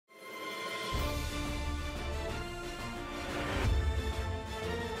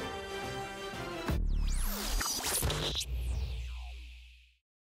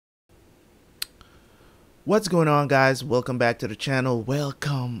What's going on, guys? Welcome back to the channel.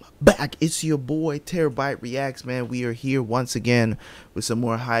 Welcome back. It's your boy Terabyte Reacts, man. We are here once again with some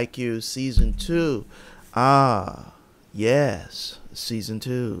more Haikyuu season 2. Yes, season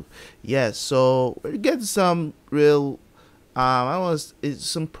 2. Yes, so we're getting some real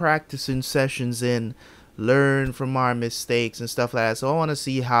some practicing sessions in, learn from our mistakes and stuff like that. So I want to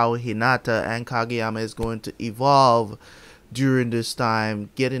see how Hinata and Kageyama is going to evolve during this time,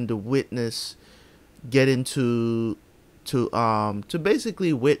 getting to witness, getting to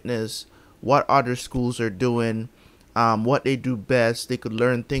basically witness what other schools are doing, what they do best. They could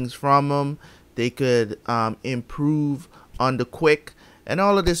learn things from them. They could improve on the quick and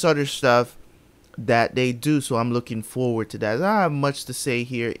all of this other stuff that they do. So I'm looking forward to that. I don't have much to say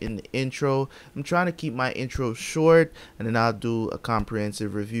here in the intro. I'm trying to keep my intro short, and then I'll do a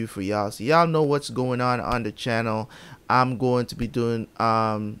comprehensive review for y'all, so y'all know what's going on the channel. I'm going to be doing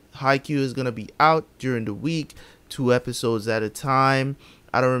Haikyuu is going to be out during the week, 2 episodes at a time.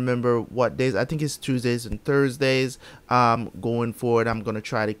 I don't remember what days. I think it's Tuesdays and Thursdays. Going forward, I'm going to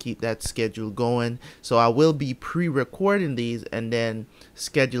try to keep that schedule going. So I will be pre-recording these and then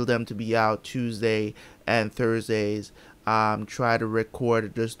schedule them to be out Tuesday and Thursdays. Try to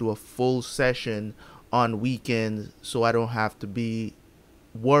record, just do a full session on weekends, so I don't have to be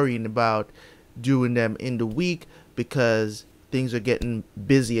worrying about doing them in the week, because things are getting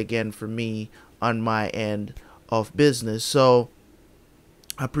busy again for me on my end of business. So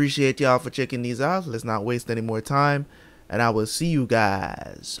I appreciate y'all for checking these out. Let's not waste any more time, and I will see you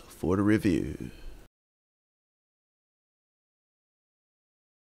guys for the review.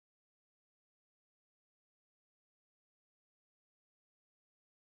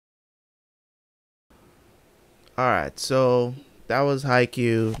 Alright, so that was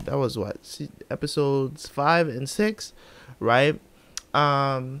Haikyuu. That was what, episodes 5 and 6, right?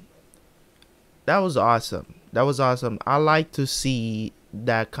 That was awesome. That was awesome. I like to see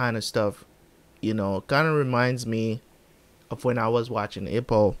that kind of stuff. You know, kind of reminds me of when I was watching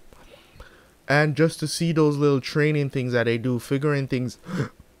Ippo, and just to see those little training things that they do, figuring things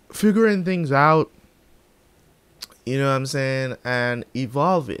out, you know what I'm saying, and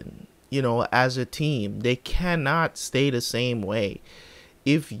evolving, you know, as a team. They cannot stay the same way.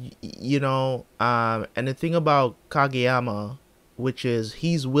 If you know, and the thing about Kageyama, which is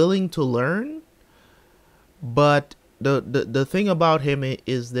he's willing to learn, but the thing about him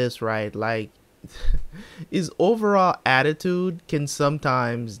is this, right? Like, his overall attitude can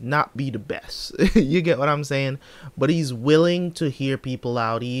sometimes not be the best. You get what I'm saying? But he's willing to hear people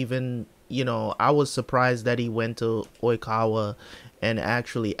out. He even, you know, I was surprised that he went to Oikawa and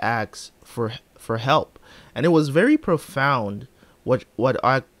actually asked for help. And it was very profound what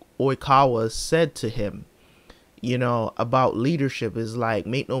Oikawa said to him, you know, about leadership. Is like,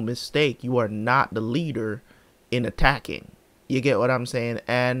 make no mistake, you are not the leader in attacking. You get what I'm saying?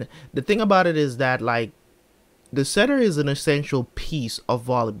 And the thing about it is that, like, the setter is an essential piece of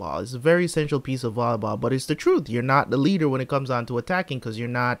volleyball. It's a very essential piece of volleyball, but it's the truth. You're not the leader when it comes on to attacking, because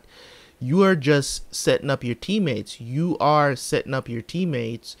you are just setting up your teammates. You are setting up your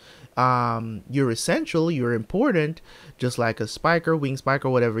teammates. You're essential. You're important, just like a spiker, wing spiker,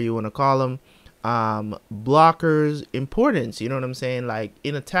 whatever you want to call them. Blockers, importance. You know what I'm saying? Like,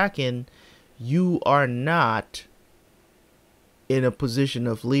 in attacking, you are not in a position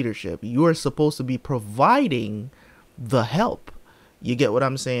of leadership. You are supposed to be providing the help. You get what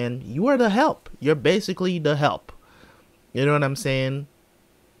I'm saying? You are the help. You're basically the help. You know what I'm saying?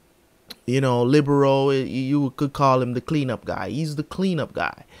 You know, libero, you could call him the cleanup guy. He's the cleanup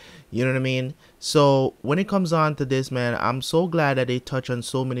guy. You know what I mean? So when it comes on to this, man, I'm so glad that they touch on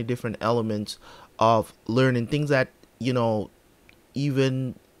so many different elements of learning things that, you know,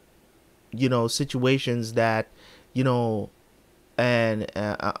 even, you know, situations that, you know, and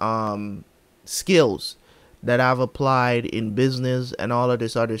skills that I've applied in business and all of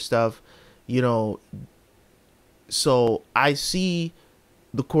this other stuff, you know. So I see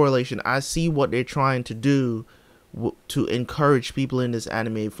the correlation. I see what they're trying to do to encourage people in this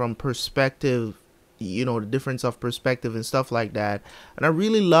anime from perspective, you know, the difference of perspective and stuff like that. And I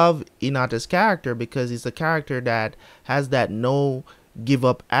really love Hinata's character, because he's a character that has that no give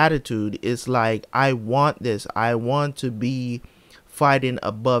up attitude. It's like, I want this. I want to be fighting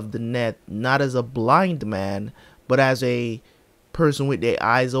above the net, not as a blind man, but as a person with their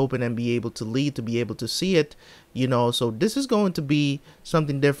eyes open and be able to lead, to be able to see it, you know. So this is going to be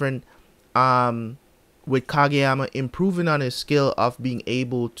something different, with Kageyama improving on his skill of being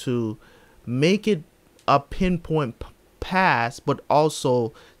able to make it a pinpoint pass, but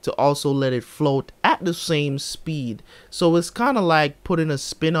also to let it float at the same speed. So it's kind of like putting a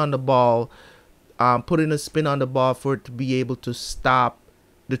spin on the ball, putting a spin on the ball for it to be able to stop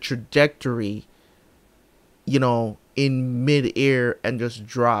the trajectory, in mid-air and just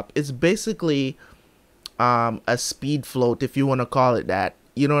drop. It's basically a speed float, if you want to call it that.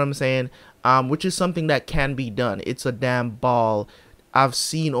 You know what I'm saying? Which is something that can be done. It's a damn ball. I've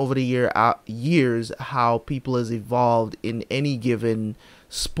seen over the years how people has evolved in any given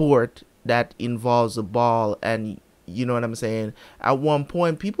sport that involves a ball, and you know what I'm saying? At one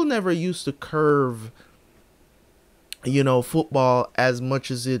point, people never used to curve, football as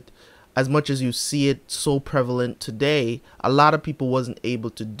much as you see it so prevalent today. A lot of people wasn't able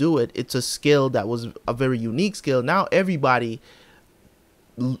to do it. It's a skill that was a very unique skill. Now everybody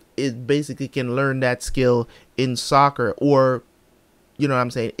it basically can learn that skill in soccer, or you know what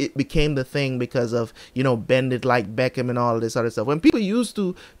I'm saying, it became the thing because of, bend it like Beckham and all of this other stuff. When people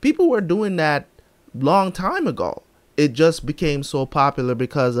were doing that long time ago. It just became so popular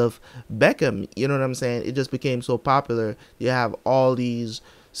because of Beckham. You know what I'm saying? It just became so popular. You have all these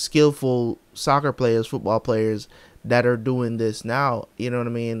skillful soccer players, football players that are doing this now. You know what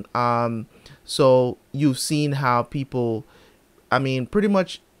I mean? So you've seen how people, pretty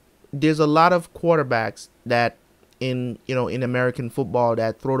much there's a lot of quarterbacks that in American football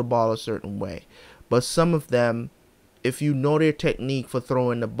that throw the ball a certain way. But some of them, if you know their technique for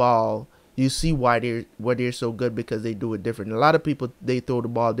throwing the ball, you see why they're so good, because they do it different. A lot of people, they throw the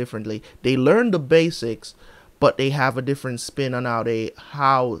ball differently. They learn the basics, but they have a different spin on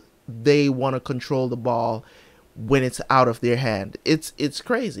how they want to control the ball when it's out of their hand. It's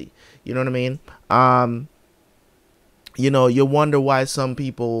crazy. You know what I mean? You wonder why some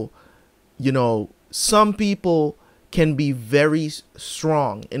people can be very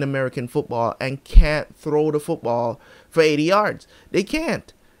strong in American football and can't throw the football for 80 yards. They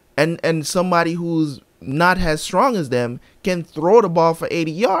can't. And somebody who's not as strong as them can throw the ball for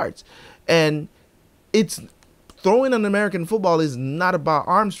 80 yards. And it's throwing in American football is not about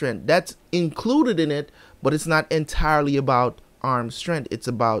arm strength. That's included in it, but it's not entirely about arm strength. It's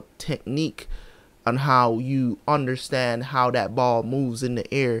about technique on how you understand how that ball moves in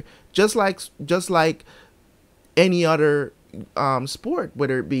the air. Just like any other sport,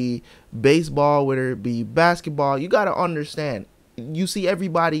 whether it be baseball, whether it be basketball, you got to understand. You see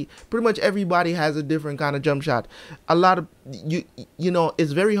pretty much everybody has a different kind of jump shot. A lot of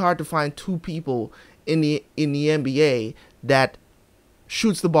it's very hard to find two people in the NBA that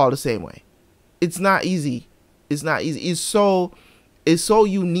shoots the ball the same way. It's not easy. It's so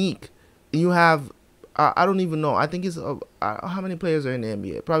unique. You have I don't even know. I think it's how many players are in the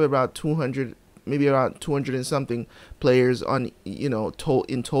NBA? Probably about 200, maybe around 200 and something players on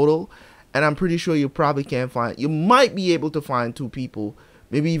in total. And I'm pretty sure you probably can't find, you might be able to find two people,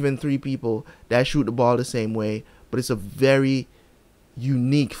 maybe even three people that shoot the ball the same way. But it's a very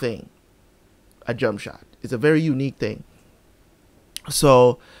unique thing, a jump shot. It's a very unique thing.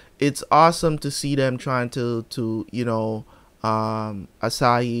 So it's awesome to see them trying to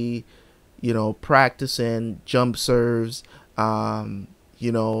Asahi, practicing jump serves, my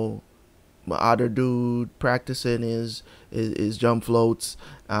other dude practicing is jump floats.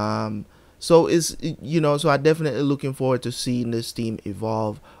 So I definitely looking forward to seeing this team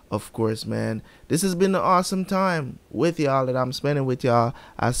evolve. Of course, man, this has been an awesome time with y'all that I'm spending with y'all.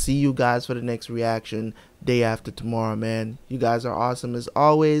 I'll see you guys for the next reaction day after tomorrow, man. You guys are awesome as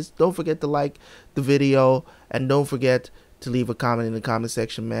always. Don't forget to like the video, and don't forget to leave a comment in the comment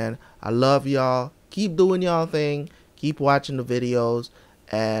section, man. I love y'all. Keep doing y'all thing. Keep watching the videos,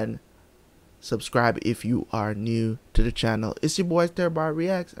 and subscribe if you are new to the channel. It's your boy Terabyte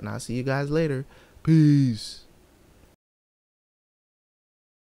Reacts, and I'll see you guys later. Peace.